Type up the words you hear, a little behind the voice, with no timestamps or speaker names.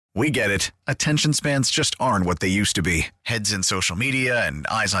We get it. Attention spans just aren't what they used to be. Heads in social media and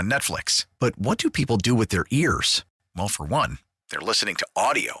eyes on Netflix. But what do people do with their ears? Well, for one, they're listening to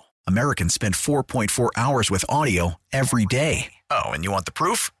audio. Americans spend 4.4 hours with audio every day. Oh, and you want the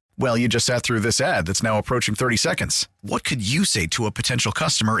proof? Well, you just sat through this ad that's now approaching 30 seconds. What could you say to a potential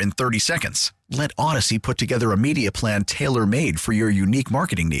customer in 30 seconds? Let Odyssey put together a media plan tailor-made for your unique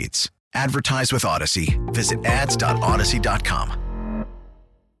marketing needs. Advertise with Odyssey. Visit ads.odyssey.com.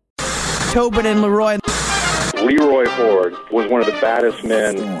 Tobin and Leroy. Leroy Ford was one of the baddest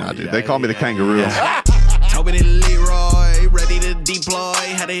men. Nah, dude, they call me the kangaroo. Tobin and Leroy, ready to deploy.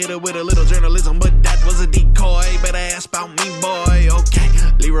 Had to hit it with a little journalism, but that was a decoy. Better ask about me, boy. Okay,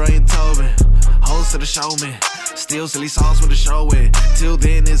 Leroy and Tobin, host of the showman. Still silly sauce with the show in. Till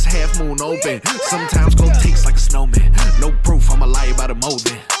then, it's half moon open. Sometimes cold takes like a snowman. No proof, I'ma lie about a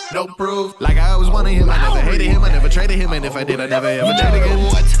molding. No proof. Like I always wanted him, I never hated him, I never traded him, and if I did, I never ever traded again.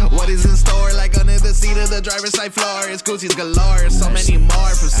 What is in store? Like under the seat of the driver's side floor, it's Gucci's galore. So many more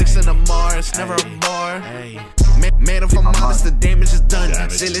from 6 in the Mars, never a bar. Man, if I'm honest, the damage is done.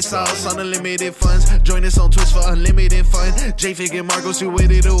 Silly sauce on unlimited funds. Join us on Twitch for unlimited fun. J-Fig and Marcos, you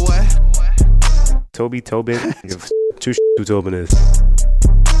with it or what? Tobin, give two who Tobin is.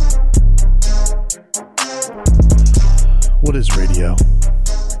 What is radio?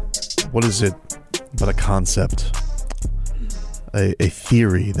 What is it but a concept? A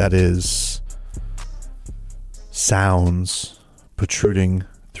theory that is sounds protruding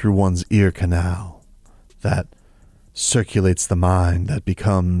through one's ear canal that circulates the mind, that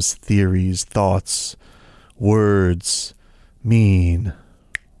becomes theories, thoughts, words, mean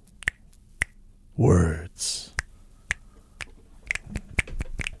words.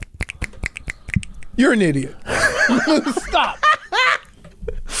 You're an idiot. Stop.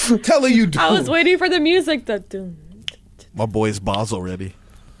 I'm telling you, dude. I was waiting for the music. My boy's Basel ready.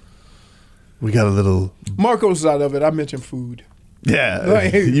 We got a little... Marco's out of it. I mentioned food. Yeah,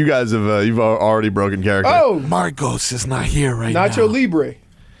 Like- you guys have you've already broken character. Oh, Marcos is not here right now. Nacho Libre.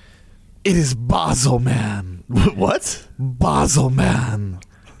 It is Basel, man. What? Basel, man.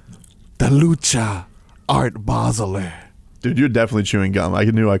 The Lucha Art Baseler. Dude, you're definitely chewing gum. I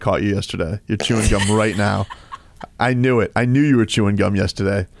knew I caught you yesterday. You're chewing gum right now. I knew it. I knew you were chewing gum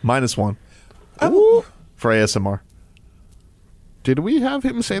yesterday. -1 for ASMR. Did we have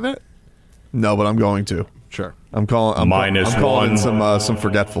him say that? No, but I'm going to. Sure. I'm calling. I'm calling in some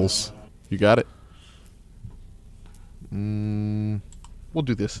forgetfuls. You got it. We'll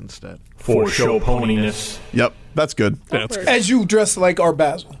do this instead. For show poniness. Yep, that's good. As you dress like our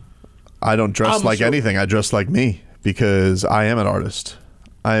Basil. I don't dress I'm like sure. anything. I dress like me because I am an artist.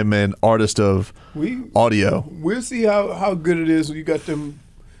 I am an artist of audio. We'll see how good it is when you got them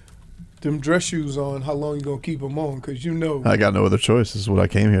dress shoes on, how long you going to keep them on, because you know. I got no other choice. This is what I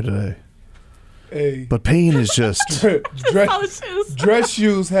came here today. Hey. But pain is just... dress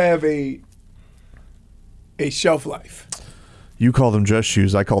shoes have a shelf life. You call them dress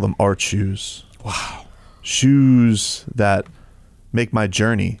shoes. I call them art shoes. Wow. Shoes that make my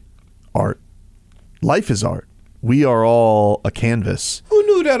journey art. Life is art. We are all a canvas. Who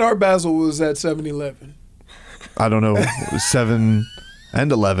knew that Art Basel was at 7-Eleven? I don't know. 7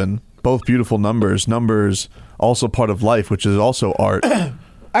 and 11. Both beautiful numbers. Numbers also part of life, which is also art.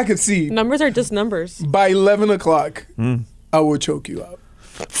 I could see. Numbers are just numbers. By 11 o'clock, I will choke you out.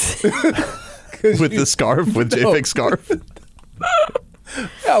 With the scarf? With J-Fix scarf?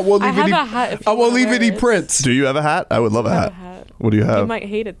 I won't I leave have any, a hat if you I won't wanna leave wear any it. prints. Do you have a hat? I would love a hat. What do you have? You might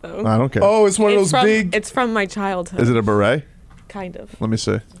hate it though. I don't care. Oh, it's one of those big. It's from my childhood. Is it a beret? Kind of. Let me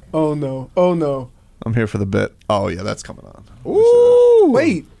see. Oh no. Oh no. I'm here for the bit. Oh yeah, that's coming on. Ooh.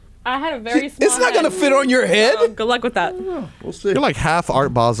 Wait. I had a very small It's not head. going to fit on your head. So good luck with that. We'll see. You're like half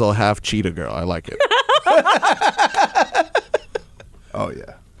Art Basel, half Cheetah Girl. I like it. Oh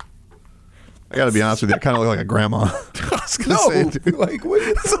yeah. I gotta be honest with you. I kind of look like a grandma. I was gonna No. say, dude, Like, what are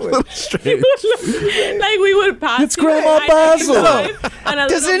you it's a doing? little strange. Like we would pass. It's you Grandma at Basil. 95, and a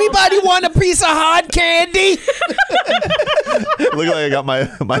Does little anybody want a piece of hard candy? Look like I got my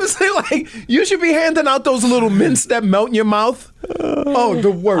I was saying, like, you should be handing out those little mints that melt in your mouth. Oh, the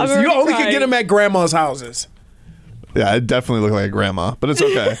worst. I'm You only crying. can get them at grandma's houses. Yeah, I definitely look like a grandma, but it's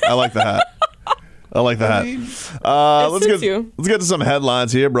okay. I like the hat. I like the hat. Let's suits get you. let's get to some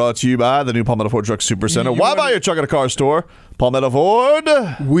headlines here. Brought to you by the new Palmetto Ford Truck Super Center. Why buy your truck at a car store? Palmetto Ford.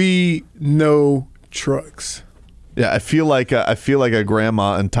 We know trucks. Yeah, I feel like a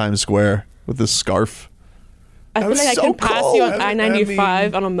grandma in Times Square with this scarf. I feel was like I so can pass you on cold.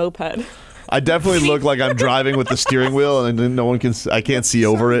 I-95 on a moped. I definitely look like I'm driving with the steering wheel, and no one can. I can't see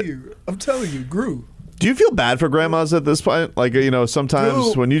over it. I'm telling you, Gru. Do you feel bad for grandmas at this point? Like, sometimes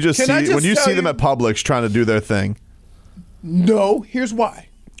Dude, when you just can I see just tell them you- at Publix trying to do their thing. No, here's why.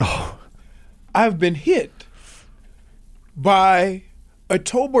 I've been hit by a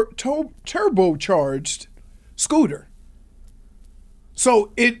turbocharged scooter.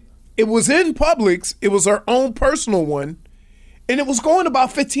 So it was in Publix. It was our own personal one, and it was going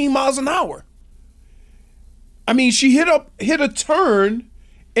about 15 miles an hour. I mean, she hit a turn,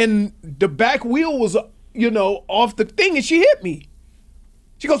 and the back wheel was, off the thing, and she hit me.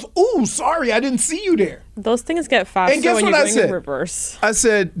 She goes, "Ooh, sorry, I didn't see you there." Those things get faster And guess when what you're I going said? in reverse. I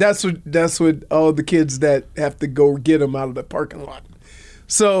said that's what all the kids that have to go get them out of the parking lot.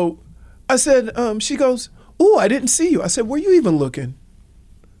 So I said, she goes, "Ooh, I didn't see you." I said, "Were you even looking?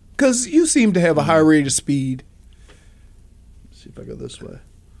 Because you seem to have a high rate of speed." See if I go this way.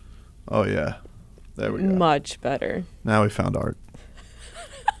 Oh yeah, there we go. Much better. Now we found Art.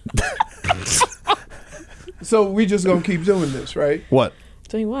 So we just gonna keep doing this, right? What?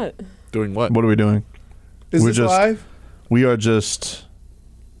 Doing what? Doing what? What are we doing? Is We're this just- live? We are just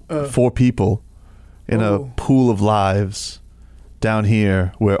 4 people in a Oh. pool of lives down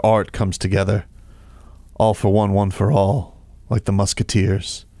here where art comes together. All for one, one for all, like the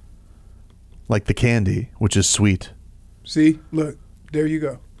Musketeers. Like the candy, which is sweet. See, look, there you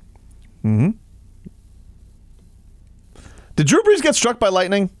go. Did Drew Brees get struck by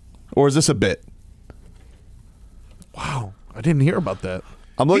lightning? Or is this a bit? Wow. I didn't hear about that.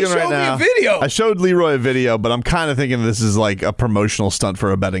 I'm looking He right showed me a now. video. I showed Leroy a video, but I'm kind of thinking this is like a promotional stunt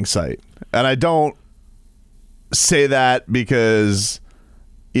for a betting site. And I don't say that because,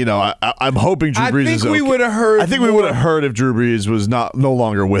 I'm hoping Drew I Brees think is okay. we would have heard. I think we more- would have heard if Drew Brees was no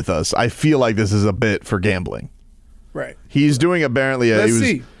longer with us. I feel like this is a bit for gambling. Right. He's doing apparently. Let's he was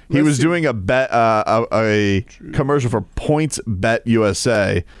see. he Let's was see. doing a bet a commercial for Points Bet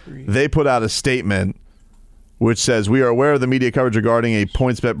USA. They put out a statement which says, "We are aware of the media coverage regarding a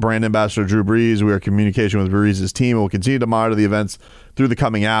PointsBet brand ambassador Drew Brees. We are in communication with Brees' team and will continue to monitor the events through the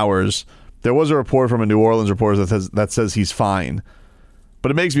coming hours." There was a report from a New Orleans reporter that says he's fine,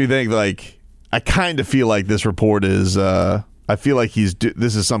 but it makes me think like I kind of feel like this report is. I feel like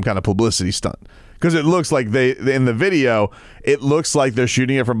this is some kind of publicity stunt because it looks like they in the video. It looks like they're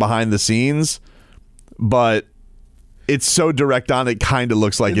shooting it from behind the scenes, but it's so direct on. It kind of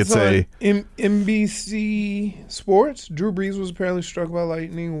looks like it's a. NBC Sports. Drew Brees was apparently struck by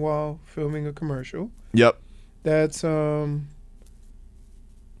lightning while filming a commercial. Yep. That's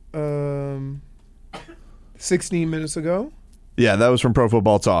 16 minutes ago. Yeah, that was from Pro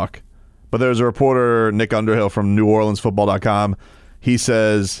Football Talk. But there's a reporter, Nick Underhill from NewOrleansFootball.com. He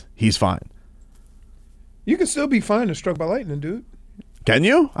says he's fine. You can still be fine and struck by lightning, dude. Can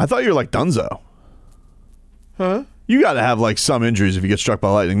you? I thought you were like Dunzo. Huh? You got to have like some injuries if you get struck by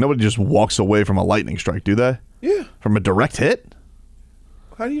lightning. Nobody just walks away from a lightning strike, do they? Yeah. From a direct hit?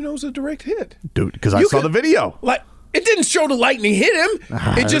 How do you know it's a direct hit? Dude, because I You saw could- the video. Like, it didn't show the lightning hit him.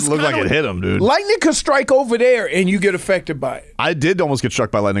 It just looked like kinda- it hit him, dude. Lightning could strike over there and you get affected by it. I did almost get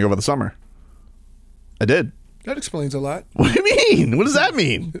struck by lightning over the summer. I did. That explains a lot. What do you mean? What does that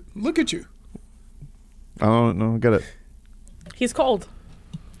mean? Look at you. I don't know. Get it. He's cold.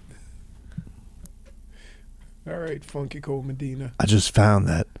 All right, Funky Cole Medina. I just found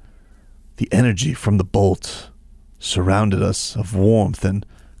that the energy from the bolt surrounded us of warmth and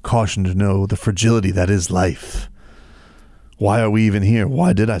caution to know the fragility that is life. Why are we even here?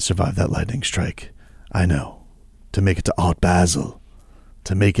 Why did I survive that lightning strike? I know. To make it to Art Basel.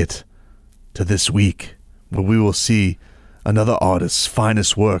 To make it to this week, where we will see another artist's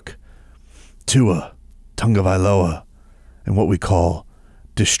finest work, Tua Tagovailoa, and what we call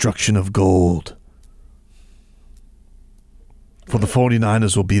destruction of gold. For the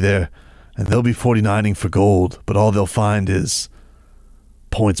 49ers will be there, and they'll be 49ing for gold, but all they'll find is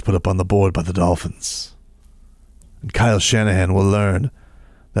points put up on the board by the Dolphins. And Kyle Shanahan will learn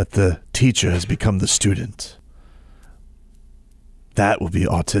that the teacher has become the student. That will be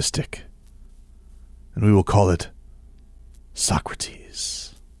autistic. And we will call it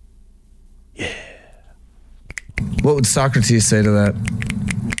Socrates. What would Socrates say to that?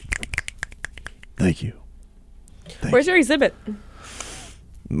 Thank you. Where's your exhibit?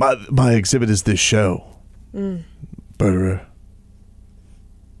 My exhibit is this show. Birderer.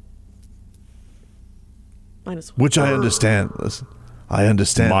 -1. Which I understand. Listen, I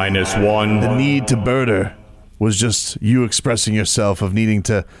understand. -1. The need to birder was just you expressing yourself of needing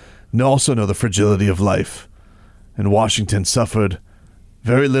to also know the fragility of life. And Washington suffered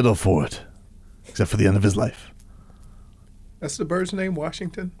very little for it, except for the end of his life. That's the bird's name,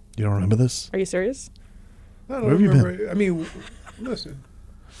 Washington? You don't remember this? Are you serious? I don't Where have you remember. I mean, listen.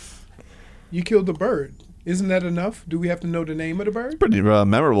 You killed the bird. Isn't that enough? Do we have to know the name of the bird? Pretty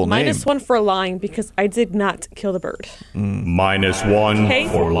memorable name. -1 for lying because I did not kill the bird. -1 Okay.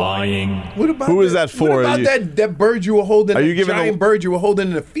 for lying. What about Who is that for? What about Are you- that bird you were holding? Are you the giving giant a- bird you were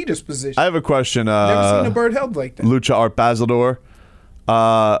holding in a fetus position? I have a question. Never seen a bird held like that. Lucha Art Basilador.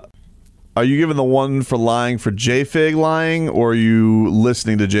 Are you giving the one for lying for J-Fig lying, or are you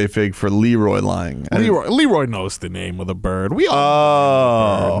listening to J-Fig for Leroy lying? Leroy knows the name of the bird. We all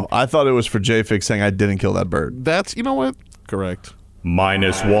Oh, I thought it was for J-Fig saying I didn't kill that bird. That's, you know what? Correct.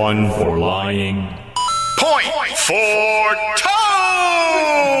 -1 for lying. Point for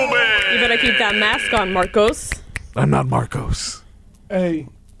Toby! You better keep that mask on, Marcos. I'm not Marcos. Hey,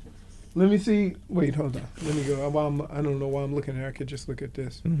 let me see. Wait, hold on. Let me go. I don't know why I'm looking at it. I could just look at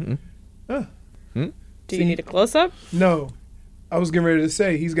this. Mm-hmm. Do you need a close-up? No. I was getting ready to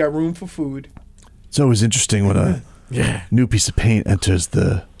say he's got room for food. It's always interesting when a new piece of paint enters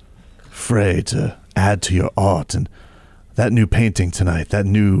the fray to add to your art. And that new painting tonight, that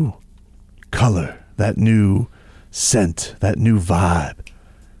new color, that new scent, that new vibe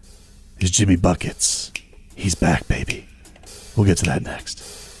is Jimmy Buckets. He's back, baby. We'll get to that next.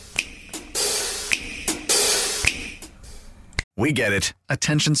 We get it.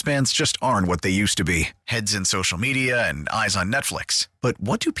 Attention spans just aren't what they used to be. Heads in social media and eyes on Netflix. But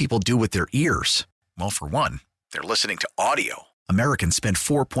what do people do with their ears? Well, for one, they're listening to audio. Americans spend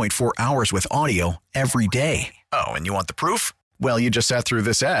 4.4 hours with audio every day. Oh, and you want the proof? Well, you just sat through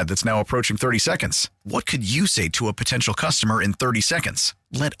this ad that's now approaching 30 seconds. What could you say to a potential customer in 30 seconds?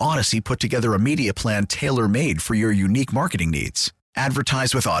 Let Odyssey put together a media plan tailor-made for your unique marketing needs.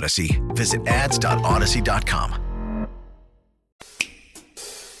 Advertise with Odyssey. Visit ads.odyssey.com.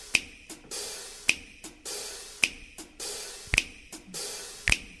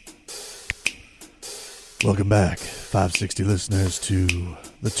 Welcome back, 560 listeners, to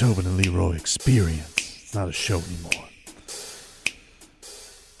the Tobin and Leroy Experience. It's not a show anymore.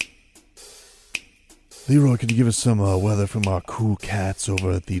 Leroy, can you give us some weather from our cool cats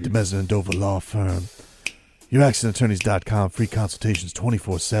over at the Demesne and Dover Law Firm? YourAccidentAttorneys.com, free consultations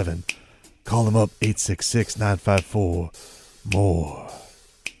 24/7. Call them up, 866-954-MORE.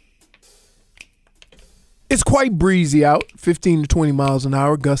 It's quite breezy out, 15 to 20 miles an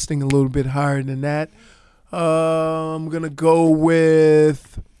hour, gusting a little bit higher than that. I'm going to go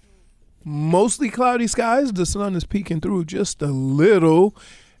with mostly cloudy skies. The sun is peeking through just a little,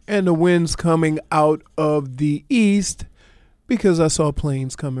 and the wind's coming out of the east because I saw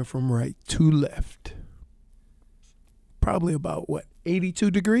planes coming from right to left. Probably about,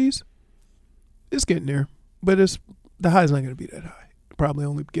 82 degrees? It's getting there, but the high's not going to be that high. Probably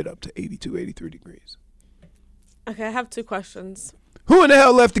only get up to 82, 83 degrees. Okay, I have 2 questions. Who in the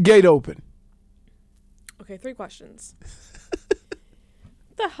hell left the gate open? Okay, 3 questions. What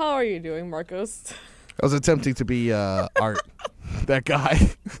the hell are you doing, Marcos? I was attempting to be Art, that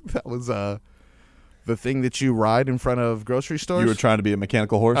guy. That was the thing that you ride in front of grocery stores. You were trying to be a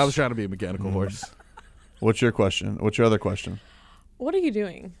mechanical horse? I was trying to be a mechanical horse. What's your question? What's your other question? What are you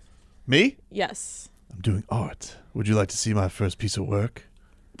doing? Me? Yes. I'm doing art. Would you like to see my first piece of work?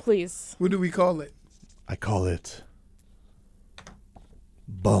 Please. What do we call it? I call it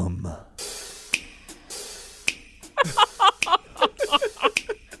Bum.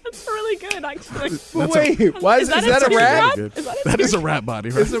 That's really good, actually. Wait, why is that a serious rat? Is that a That is a rat body,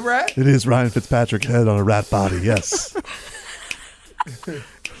 right? It's a rat? It is Ryan Fitzpatrick head on a rat body, yes.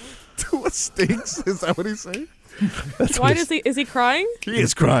 Tua stinks? Is that what he's saying? Why is he crying? He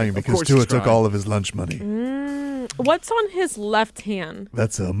is crying because course Tua he's took crying. all of his lunch money. What's on his left hand?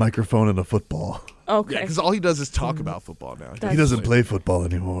 That's a microphone and a football. Okay. Yeah, because all he does is talk about football now. He doesn't play football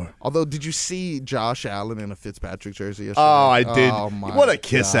anymore. Although, did you see Josh Allen in a Fitzpatrick jersey yesterday? Oh, I did. Oh, my What a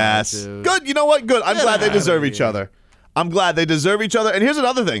kiss God, ass. dude. Good. You know what? Good. I'm Get glad they outta deserve each here. other. I'm glad they deserve each other. And here's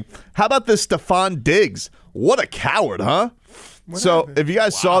another thing. How about this Stephon Diggs? What a coward, huh? happened? If you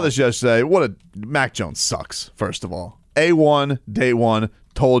guys saw this yesterday, Mac Jones sucks, first of all. A1, day one,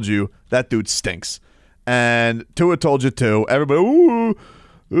 told you that dude stinks. And Tua told you too. Everybody,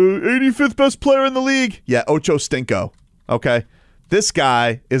 85th best player in the league. Yeah, Ocho Stinko. Okay? This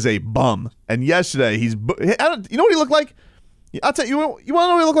guy is a bum. And yesterday, you know what he looked like? I'll tell you, you want to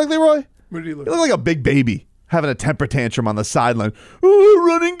know what he looked like, Leroy? What did he look He looked like a big baby having a temper tantrum on the sideline. Oh,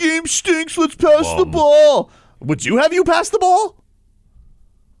 running game stinks. Let's pass the ball. Would you have pass the ball?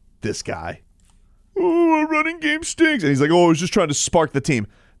 This guy. Oh, our running game stinks. And he's like, I was just trying to spark the team.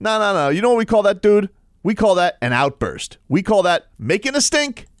 No. You know what we call that, dude? We call that an outburst. We call that making a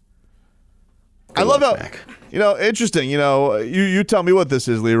stink. I love how, interesting. You tell me what this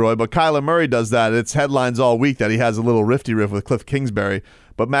is, Leroy, but Kyler Murray does that. It's headlines all week that he has a little rifty riff with Cliff Kingsbury.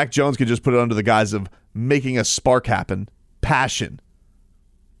 But Mac Jones could just put it under the guise of making a spark happen. Passion.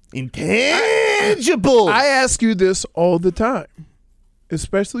 Intangible. I ask you this all the time,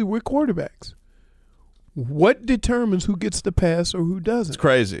 especially with quarterbacks. What determines who gets the pass or who doesn't? It's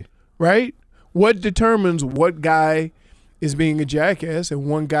crazy. Right? What determines what guy is being a jackass and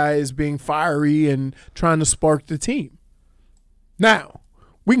one guy is being fiery and trying to spark the team? Now,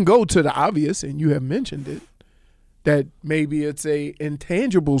 we can go to the obvious, and you have mentioned it, that maybe it's a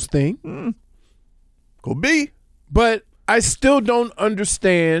intangibles thing. Could be. But I still don't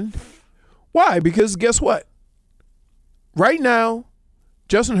understand why, because guess what? Right now,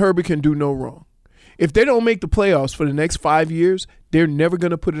 Justin Herbert can do no wrong. If they don't make the playoffs for the next 5 years, they're never going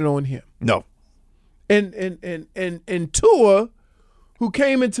to put it on him. No. And Tua, who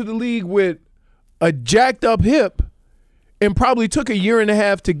came into the league with a jacked up hip and probably took a year and a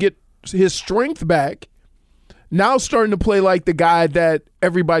half to get his strength back, now starting to play like the guy that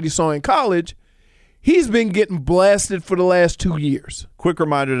everybody saw in college, he's been getting blasted for the last 2 years. Quick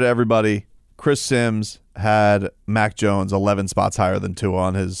reminder to everybody, Chris Sims had Mac Jones 11 spots higher than Tua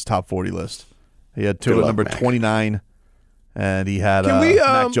on his top 40 list. He had Tua at number 29, and he had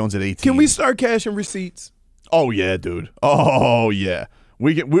Mac Jones at 18. Can we start cashing receipts? Oh, yeah, dude. Oh, yeah.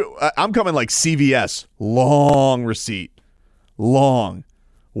 I'm coming like CVS. Long receipt. Long.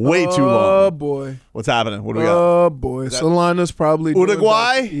 Way too long. Oh, boy. What's happening? What do we got? Oh, boy. Solana's probably doing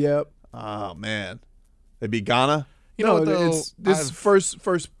Uruguay? that. Yep. Oh, man. They beat Ghana? You know what, No, though? it's this first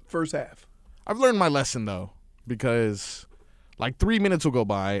half. I've learned my lesson, though, because like 3 minutes will go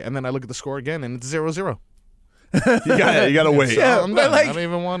by, and then I look at the score again, and it's 0-0. You got to wait. Yeah, I'm but done. like- I don't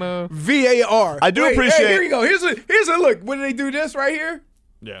even want to. VAR. I do Wait, appreciate- Hey, here you go. Here's a look. When they do this right here?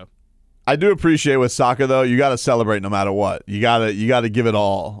 Yeah. I do appreciate with soccer, though, you got to celebrate no matter what. You got to give it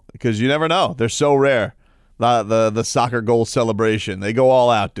all because you never know. They're so rare. The soccer goal celebration. They go all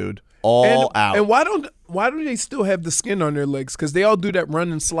out, dude. All out. And why do they still have the skin on their legs? Because they all do that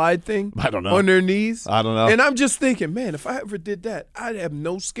run and slide thing. I don't know. On their knees. I don't know. And I'm just thinking, man, if I ever did that, I'd have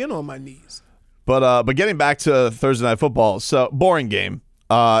no skin on my knees. But getting back to Thursday Night Football, so boring game.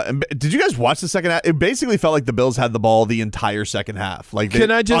 And did you guys watch the second half? It basically felt like the Bills had the ball the entire second half. Like Can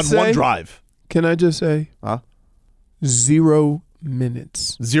I just on one say- drive. Can I just say? Huh? 0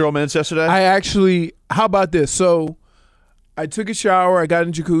 minutes. 0 minutes yesterday? How about this? So I took a shower. I got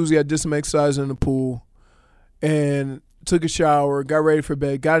in the jacuzzi. I did some exercise in the pool and took a shower, got ready for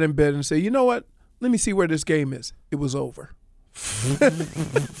bed, got in bed and said, you know what? Let me see where this game is. It was over.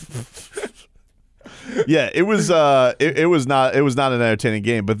 Yeah, it was it was not an entertaining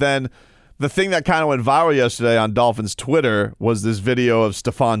game. But then the thing that kind of went viral yesterday on Dolphins Twitter was this video of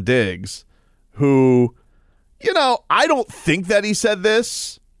Stephon Diggs, who, I don't think that he said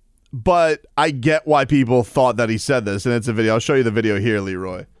this, but I get why people thought that he said this, and it's a video. I'll show you the video here,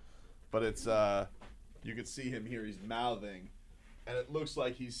 Leroy. But it's you can see him here. He's mouthing, and it looks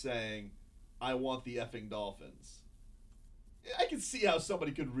like he's saying, "I want the effing Dolphins." I can see how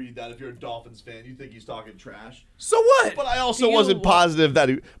somebody could read that if you're a Dolphins fan. You think he's talking trash. So what? But I also wasn't positive that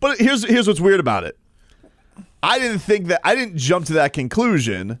he. But here's what's weird about it. I didn't jump to that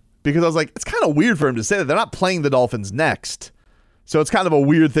conclusion because I was like, it's kind of weird for him to say that. They're not playing the Dolphins next, so it's kind of a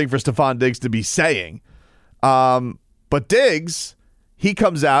weird thing for Stephon Diggs to be saying. But Diggs, he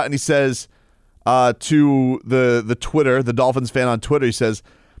comes out and he says to the Twitter, the Dolphins fan on Twitter, he says,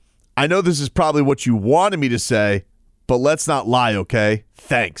 "I know this is probably what you wanted me to say, but let's not lie, okay?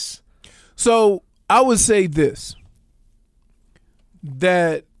 Thanks." So I would say this,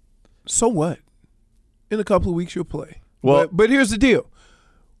 that so what? In a couple of weeks you'll play. Well- but here's the deal.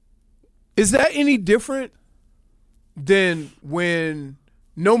 Is that any different than when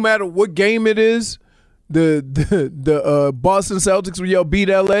no matter what game it is, the Boston Celtics will yell beat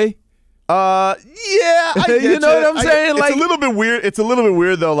LA? Yeah, I get You know what I'm saying? It's Like- a little bit weird. It's a little bit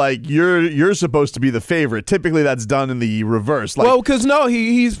weird though. Like you're supposed to be the favorite. Typically, that's done in the reverse. Like, Well, because no,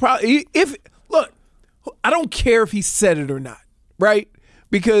 he's probably look. I don't care if he said it or not, right?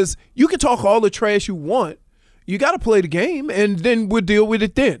 Because you can talk all the trash you want. You got to play the game, and then we'll deal with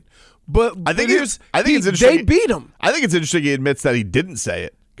it then. But I think but it's interesting. they beat him. I think it's interesting he admits that he didn't say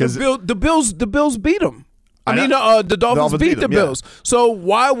it because The Bills beat him. I I mean, know. the Dolphins beat the them, yeah. Bills. So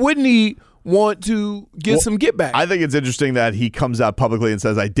why wouldn't he want to get some get back? I think it's interesting that he comes out publicly and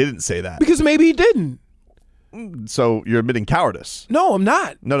says, "I didn't say that." Because maybe he didn't. So you're admitting cowardice. No, I'm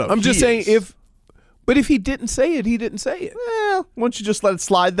not. No, I'm just he saying is. But if he didn't say it, he didn't say it. Well, why don't you just let it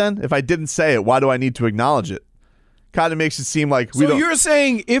slide then? If I didn't say it, why do I need to acknowledge it? Kind of makes it seem like we So don't. you're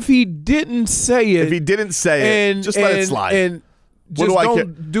saying if he didn't say it, If he didn't say it, just let it slide. and What just do I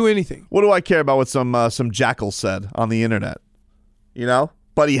don't do anything. What do I care about what some jackal said on the internet?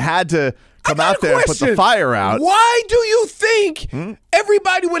 But but he had to come I got out a there and put the question. fire out. Why do you think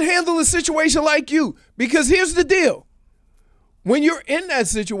everybody would handle a situation like you? Because here's the deal. When you're in that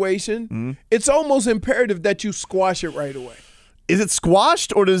situation, it's almost imperative that you squash it right away. Is it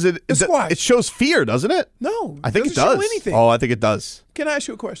squashed or does it? It's squashed. It shows fear, doesn't it? No, I think it doesn't does. show anything. Oh, I think it does. Can I ask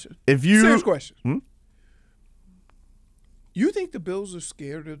you a question? If you Serious question. You think the Bills are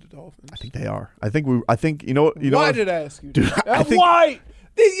scared of the Dolphins? I think they are. I think you know. Why did I ask you? Dude, that? I think- Why?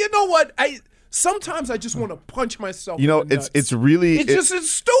 You know what? Sometimes I just want to punch myself. You know, in the nuts. it's really it's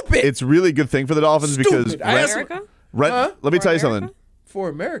stupid. It's really a good thing for the Dolphins because Stupid. I asked- America? let me For tell you America? something. for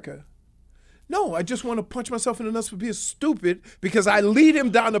America. No, I just want to punch myself in the nuts for being stupid because I lead him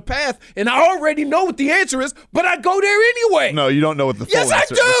down the path and I already know what the answer is, but I go there anyway. No, you don't know what the full Yes, I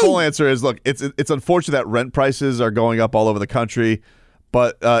answer. do! The full answer is look, it's unfortunate that rent prices are going up all over the country,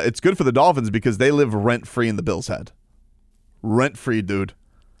 but it's good for the Dolphins because they live rent free in the Bills' head. Rent free, dude.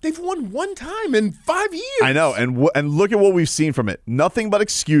 They've won one time in 5 years. I know, and look at what we've seen from it. Nothing but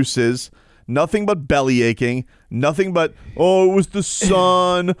excuses, nothing but belly aching, nothing but it was the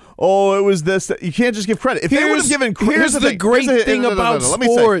sun, it was this. That. You can't just give credit. If they would have given credit, here's the great thing about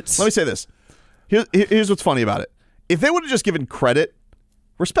sports. Let me say this. Here's what's funny about it. If they would have just given credit,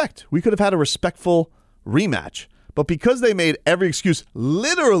 respect, we could have had a respectful rematch. But because they made every excuse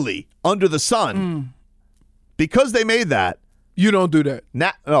literally under the sun, because they made that. You don't do that.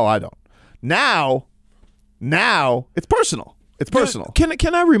 No, I don't. Now it's personal. It's personal.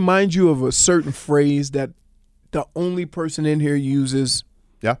 Can I remind you of a certain phrase that the only person in here uses?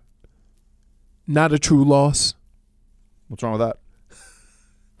 Yeah. Not a true loss. What's wrong with that?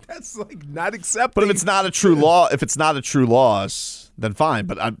 That's like not acceptable. But if it's not a true loss, then fine.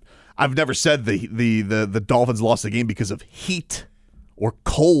 But I've never said the Dolphins lost the game because of heat or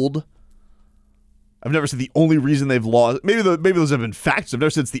cold. I've never said the only reason they've lost. Maybe those have been facts. I've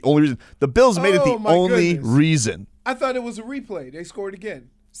never said it's the only reason. The Bills made it the my only goodness. reason. I thought it was a replay. They scored again.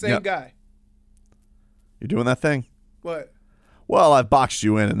 Same guy. You're doing that thing. What? Well, I've boxed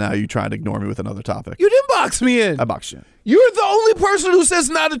you in, and now you try to ignore me with another topic. You didn't box me in. I boxed you in. You're the only person who says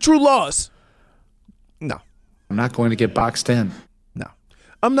not a true loss. No. I'm not going to get boxed in. No.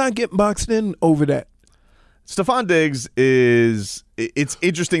 I'm not getting boxed in over that. Stephon Diggs it's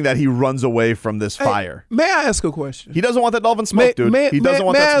interesting that he runs away from this fire. May I ask a question? He doesn't want that Dolphin smoke, dude. He doesn't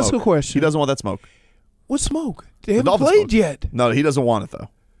want may that I ask smoke. a question? He doesn't want that smoke. What smoke? They The haven't Dolphin played smoke. yet. No, he doesn't want it, though.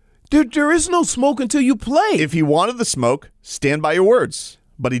 There is no smoke until you play. If he wanted the smoke, stand by your words.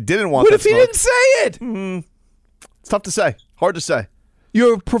 But he didn't want What that if he smoke. didn't say it? It's tough to say. Hard to say.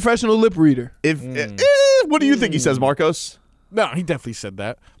 You're a professional lip reader. What do you think he says, Marcos? No, he definitely said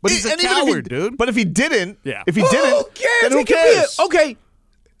that. But he's a And even if he- coward, dude. But if he didn't, If Who cares? then who He could be cares? okay,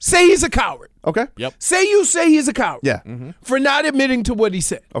 say he's a coward. Okay. Yep. Say he's a coward. Yeah. For not admitting to what he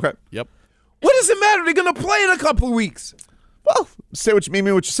said. Okay. Yep. What does it matter? They're going to play in a couple of weeks. Well, say what you mean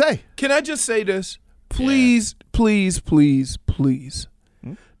what you say. Can I just say this? Please, please, please, please.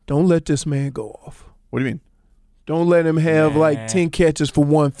 Don't let this man go off. What do you mean? Don't let him have like 10 catches for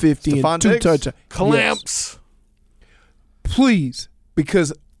 150 Stephon and 2 Diggs? touchdowns. Clamps. Yes. Please,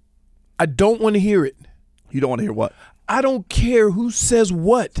 because I don't want to hear it. You don't want to hear what? I don't care who says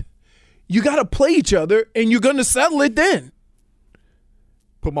what. You got to play each other, and you're going to settle it then.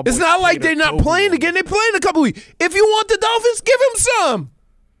 Put my It's boy not like Peter they're not Toby playing on. again. They play in a couple weeks. If you want the Dolphins, give him some.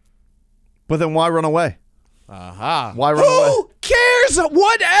 But then why run away? Aha. Why run away? Who cares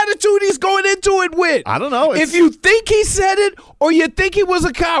what attitude he's going into it with? I don't know. If you think he said it or you think he was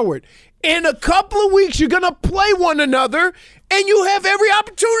a coward, in a couple of weeks you're going to play one another and you have every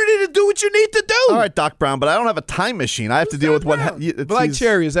opportunity to do what you need to do. All right, Doc Brown, but I don't have a time machine. I have to deal with what. Black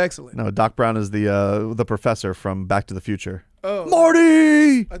Cherry is excellent. No, Doc Brown is the professor from Back to the Future. Oh.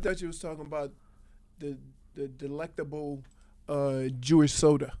 Marty. I thought you was talking about the delectable Jewish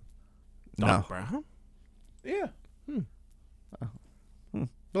soda. No. Brown? Yeah.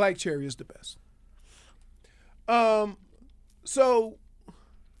 Black Cherry is the best. So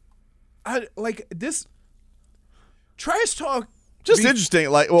I like this trash talk. Just interesting.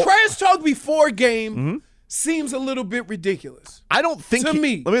 Like, well, Trash talk before game seems a little bit ridiculous. I don't think To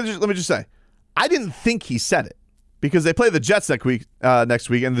me. Let me just say, I didn't think he said it because they play the Jets next week,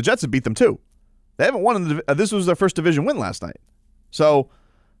 and the Jets have beat them too. They haven't won. This was their first division win last night. So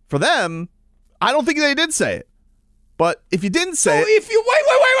for them, I don't think they did say it. But if you didn't say it, If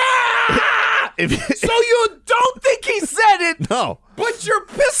you so you don't think he said it? No. But you're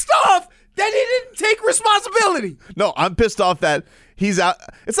pissed off that he didn't take responsibility. No, I'm pissed off that he's out.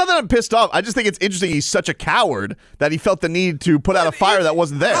 It's not that I'm pissed off. I just think it's interesting he's such a coward that he felt the need to put out a fire that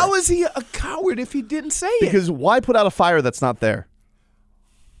wasn't there. How is he a coward if he didn't say it? Because why put out a fire that's not there?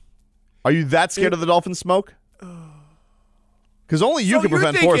 Are you that scared of the dolphin smoke? Because only you So can you're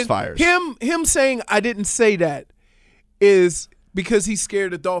prevent thinking forest fires. Him saying I didn't say that is because he's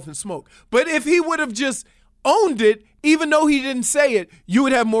scared of dolphin smoke. But if he would have just owned it, even though he didn't say it, you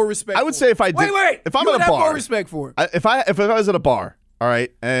would have more respect. I would say if I did. Wait. If I'm you at would a have bar, more respect for it. if I was at a bar, all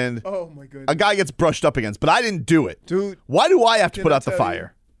right, and Oh my goodness, a guy gets brushed up against, but I didn't do it, dude. Why do I have to Can put I out the tell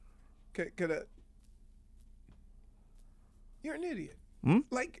fire? You're an idiot.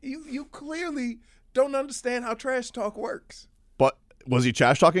 Like you clearly don't understand how trash talk works. But was he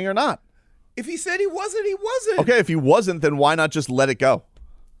trash talking or not? If he said he wasn't, he wasn't. Okay, if he wasn't, then why not just let it go?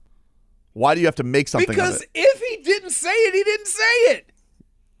 Why do you have to make something Because of it? if he didn't say it, he didn't say it.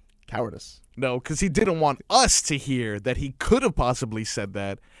 Cowardice. No, because he didn't want us to hear that he could have possibly said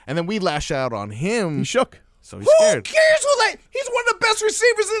that, and then we lash out on him. He shook. So he's Who scared. cares he's one of the best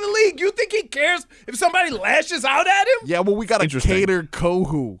receivers in the league. You think he cares if somebody lashes out at him? Yeah, well, we got to Interesting. cater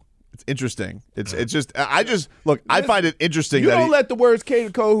Kohu. It's interesting. It's just I find it interesting You that don't let the words Kader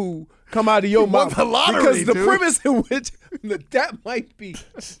Kohu come out of your won mouth the lottery, because the dude. premise in which that might be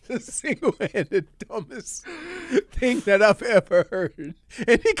the single-handed dumbest thing that I've ever heard.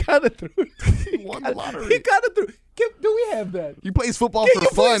 And he kind of threw it. He won the lottery. He kind of threw. Do we have that? He plays football Can for you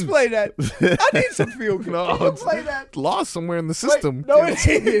please fun. play that? I need some feel good. No, Can you it's play that? lost somewhere in the Wait, system. no, it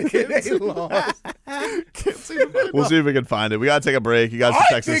ain't lost. Can't see the We'll see if we can find it. We gotta take a break. You guys can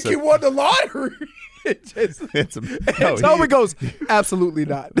I text us. think he won the lottery. It just, It's and no, Toby he- goes, absolutely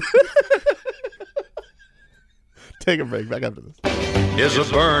not. Take a break. Back after this. Is a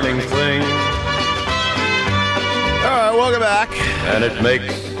burning thing, All right, welcome back. and it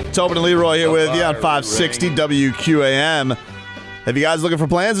makes Tobin and Leroy here with you on 560 WQAM. If you guys looking for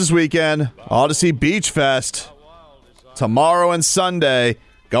plans this weekend, Odyssey Beach Fest tomorrow and Sunday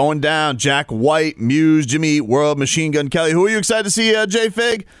going down. Jack White, Muse, Jimmy Eat World, Machine Gun Kelly. Who are you excited to see, J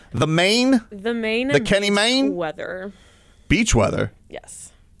Fig? The Maine? The Maine The and Kenny beach Mayne? weather. Beach weather.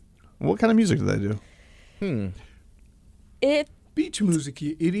 Yes. What kind of music do they do? It Beach music,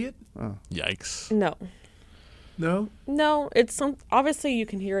 you idiot. Yikes. no. No? It's some obviously you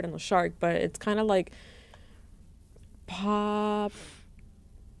can hear it in the Shark, but it's kind of like pop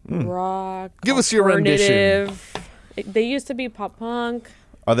rock. Give us your rendition. alternative. They used to be pop punk.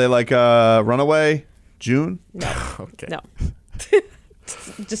 Are they like Runaway, June? Okay. No.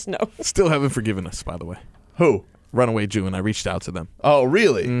 Just no. Still haven't forgiven us, by the way. Who? Runaway June. I reached out to them. Oh,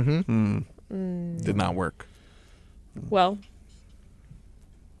 really? Did not work. Well,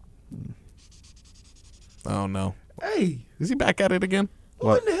 Oh, no. Hey, Is he back at it again?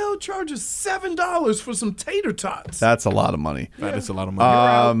 who in the hell charges $7 for some tater tots? That's a lot of money. That is a lot of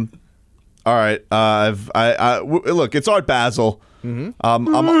money. All right. Look, it's Art Basel. I'm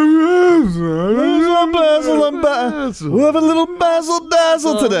We'll have a little Basil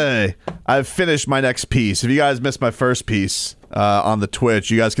Dazzle today. I've finished my next piece. If you guys missed my first piece on the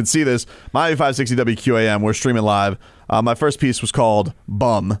Twitch, you guys can see this. Miami 560 WQAM. We're streaming live. My first piece was called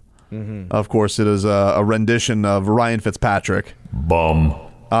Bum. Of course, it is a rendition of Ryan Fitzpatrick. bum.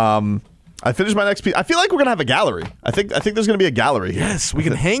 I finished my next piece. I feel like we're gonna have a gallery. I think there's gonna be a gallery here. Yes, we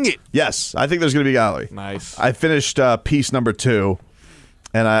can hang it. Yes, I think there's gonna be a gallery. Nice. I finished piece number 2,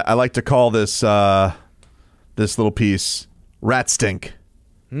 and I like to call this this little piece Rat Stink.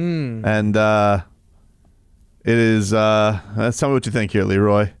 And it is. Tell me what you think here,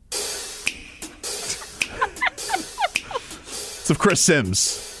 Leroy. It's of Chris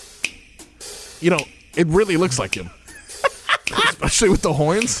Sims. You know, it really looks like him. Especially with the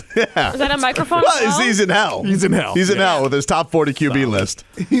horns. Yeah. is that a microphone? Well, as well? he's in hell. He's in hell. He's in hell with his top 40 QB list.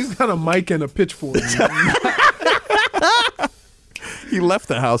 He's got a mic and a pitchfork. He left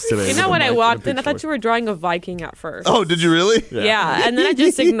the house today. You know, when I walked in, I thought you were drawing a Viking at first. Oh, did you really? Yeah, and then I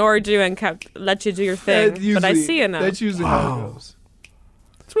just ignored you and let you do your thing. But I see it now. That's usually how it goes.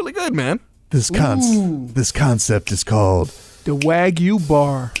 It's really good, man. This concept is called. The Wagyu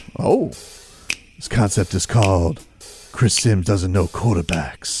bar. Oh. This concept is called Chris Sims Doesn't Know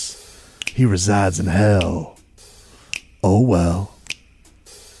Quarterbacks. He resides in hell. Oh well.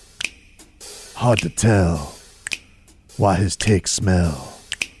 Hard to tell why his takes smell.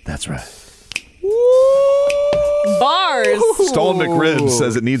 That's right. Bars. Stone McRib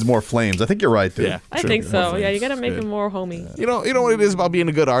says it needs more flames. I think you're right, dude. Yeah. I Sure. think so. More Yeah, you flames. gotta make Good. him more homey. You know what it is about being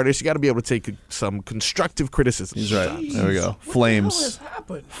a good artist? You got to be able to take some constructive criticism. He's right. sometimes. There we go. What has Flames.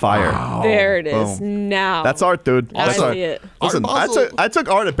 happened? Fire. There it is. Boom. Now. That's art, dude. Now That's I art. see it. Listen, Art Basel- I took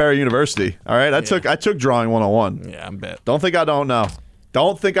art at Barry University. All right, I took drawing 101. Yeah, I bet. Don't think I don't know.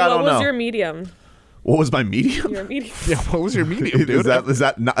 Don't think I What don't was know. your medium? What was my medium? Your medium. Yeah, what was your medium, dude? Is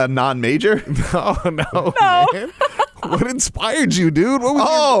that a non-major? Oh, no. No. Man. What inspired you, dude? What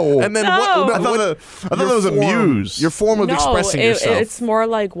was and then No. what? I thought that was a muse. Your form of expressing yourself. It's more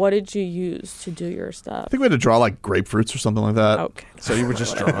like, what did you use to do your stuff? I think we had to draw like grapefruits or something like that. Okay. So you were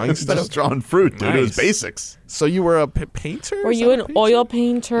just drawing stuff. Just drawing fruit, dude. It was Nice. basics. So you were a painter? Were you an oil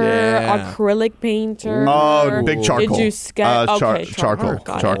painter, Yeah. acrylic painter? Oh, big charcoal. Did you sketch? Okay, charcoal,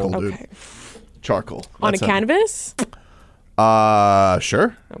 got it. charcoal, dude. Okay. Charcoal. On That's a it. canvas?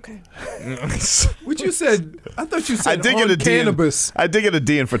 Sure. Okay. What you said? I thought you said I did on get a D. cannabis. I did get a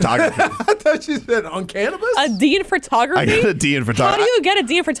D in photography. I thought you said on cannabis. A D in photography? I got a D in How photography. do you get a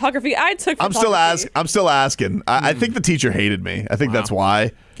D in photography? I took I'm photography. still asking. I think the teacher hated me. I think that's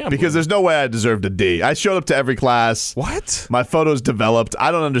why. Because there's no way I deserved a D. I showed up to every class. What? My photos developed.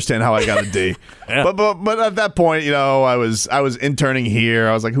 I don't understand how I got a D. But at that point, you know, I was interning here.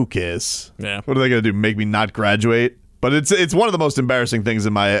 I was like, who cares? Yeah. What are they gonna do? Make me not graduate? But it's one of the most embarrassing things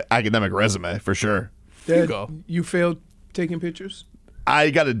in my academic resume for sure. Dad, go. you failed taking pictures.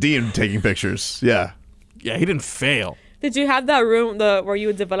 I got a D in taking pictures. Yeah. Yeah, he didn't fail. Did you have that room where you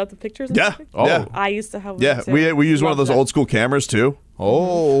would develop the pictures? And Yeah. everything? Oh. Yeah. I used to have. Yeah. one too. We use one of Love those that. old school cameras too.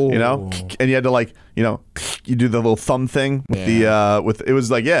 Oh. You know, and you had to like, you know, you do the little thumb thing with the it was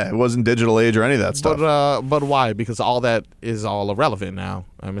like, it wasn't digital age or any of that stuff. But why? Because all that is all irrelevant now.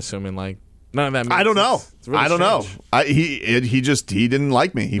 I'm assuming like none of that makes I don't know. sense. It's really I don't know. strange. He didn't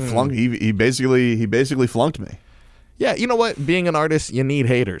like me. He flunked. He basically flunked me. Yeah, you know what? Being an artist, you need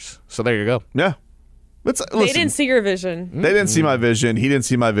haters. So there you go. Yeah. They didn't see your vision. They didn't see my vision. He didn't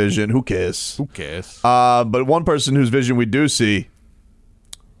see my vision. Who cares? Who cares? But one person whose vision we do see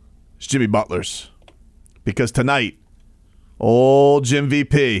is Jimmy Butler's. Because tonight, old Jim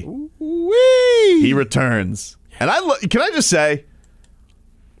VP, he returns. And can I just say,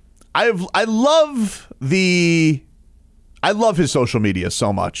 I love his social media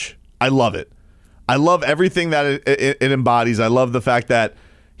so much. I love it. I love everything that it embodies. I love the fact that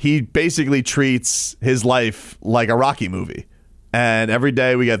he basically treats his life like a Rocky movie. And every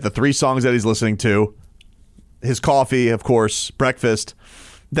day we get the 3 songs that he's listening to, his coffee, of course, breakfast,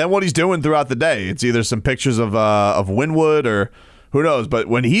 then what he's doing throughout the day. It's either some pictures of Wynwood or who knows. But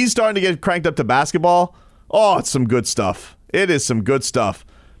when he's starting to get cranked up to basketball, it's some good stuff. It is some good stuff.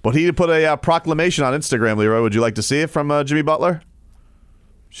 But he put a proclamation on Instagram, Leroy. Would you like to see it from Jimmy Butler?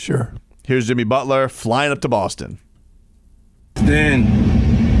 Sure. Here's Jimmy Butler flying up to Boston. Then,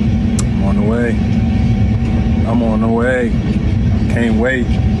 I'm on the way. I'm on the way. Can't wait.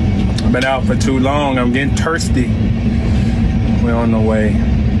 I've been out for too long. I'm getting thirsty. We're on the way.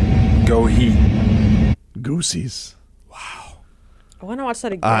 Go Heat. Goosies. I want to watch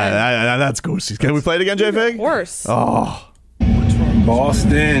that again. That's Goosies. Can we play it again, J-Fig? Of course. Oh.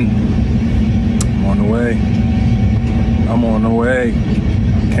 Boston. I'm on the way. I'm on the way.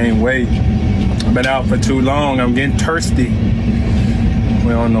 Can't wait. I've been out for too long. I'm getting thirsty.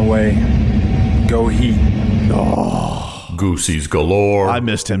 We're on the way. Go Heat. Goosies galore. I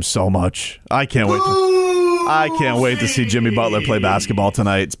missed him so much. I can't wait to see Jimmy Butler play basketball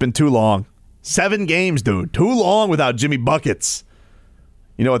tonight. It's been too long. 7 games, dude. Too long without Jimmy Buckets.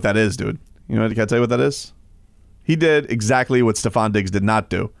 You know what that is, dude? Can I tell you what that is? He did exactly what Stephon Diggs did not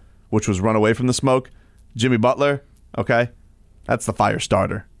do, which was run away from the smoke. Jimmy Butler, okay? That's the fire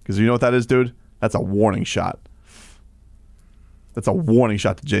starter. Because you know what that is, dude? That's a warning shot. That's a warning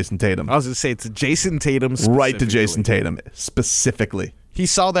shot to Jason Tatum. I was going to say it's Jason Tatum Right to Jason Tatum specifically. He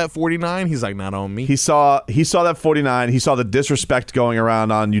saw that 49. He's like, not on me. He saw that 49. He saw the disrespect going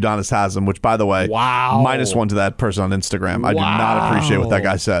around on Udonis Haslem, which, by the way, -1 to that person on Instagram. I do not appreciate what that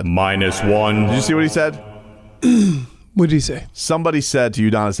guy said. -1. Did you see what he said? What did he say? Somebody said to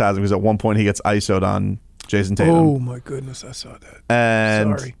Udonis Haslem, because at one point he gets ISO'd on Jason Tatum. Oh, my goodness. I saw that.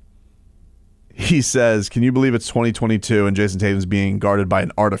 And Sorry. he says, can you believe it's 2022 and Jason Tatum's being guarded by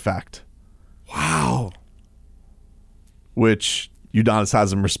an artifact? Wow. Which Udonis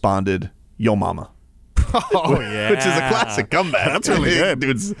Haslem responded, yo mama. Oh, yeah. Which is a classic comeback. That's really good.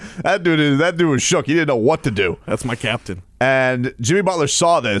 That dude was shook. He didn't know what to do. That's my captain. And Jimmy Butler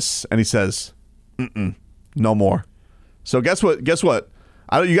saw this and he says, no more. So guess what?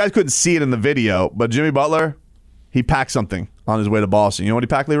 You guys couldn't see it in the video, but Jimmy Butler, he packed something on his way to Boston. You know what he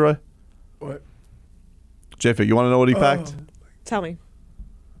packed, Leroy? What? J-Fig, you want to know what he packed? Tell me.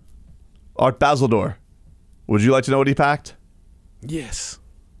 Art Basildor, would you like to know what he packed? Yes.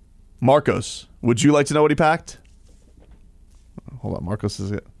 Marcos, would you like to know what he packed? Hold on, Marcos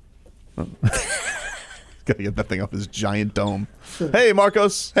is it. Oh. Gotta get that thing off his giant dome. Hey,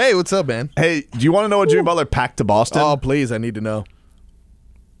 Marcos. Hey, what's up, man? Hey, do you want to know what Jimmy Butler packed to Boston? Oh, please, I need to know.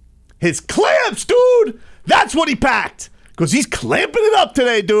 His clamps, dude! That's what he packed! Because he's clamping it up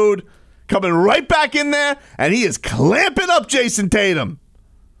today, dude! coming right back in there, and he is clamping up Jason Tatum.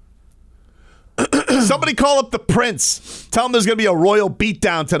 Somebody call up the Prince. Tell him there's going to be a royal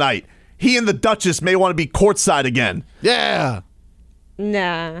beatdown tonight. He and the Duchess may want to be courtside again. Yeah.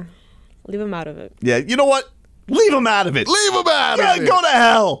 Nah. Leave him out of it. Yeah, you know what? Leave him out of it. Leave him out of it. Yeah, go to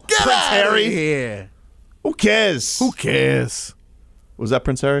hell. Get Prince out Harry. of here. Who cares? Who cares? Was that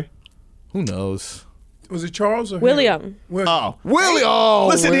Prince Harry? Who knows? Was it Charles or William? Oh. Willie. Oh,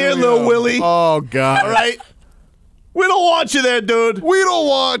 Listen here, William. little Willie. Oh, God. All right? We don't want you there, dude. We don't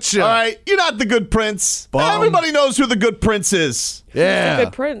want you. All right? You're not the good prince. Bum. Everybody knows who the good prince is. Yeah. The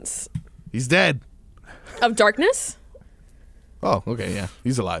good prince. He's dead. Of darkness? Oh, okay, yeah.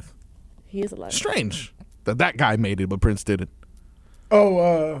 He's alive. He is alive. Strange that guy made it, but Prince didn't.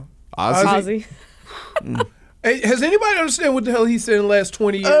 Oh, Ozzy? Ozzy. Hey, has anybody understand what the hell he said in the last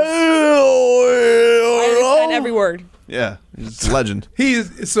 20 years? I understand every word. Yeah, he's a legend. He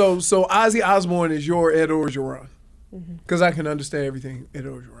is so Ozzy Osbourne is your Ed Orgeron. Because I can understand everything Ed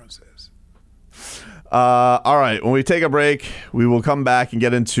Orgeron says. All right, when we take a break, we will come back and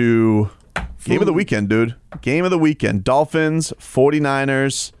get into game of the weekend, dude. Game of the weekend. Dolphins,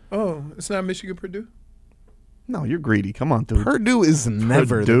 49ers. Oh, it's not Michigan Purdue? No, you're greedy. Come on, dude. Purdue is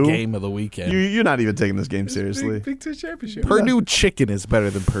never Purdue? the game of the weekend. You're not even taking this game seriously. Big Ten Championship. Purdue chicken is better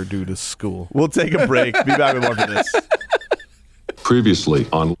than Purdue to school. We'll take a break. Be back with more for this. Previously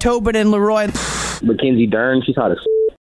on Tobin and Leroy. Mackenzie Dern, she's hot as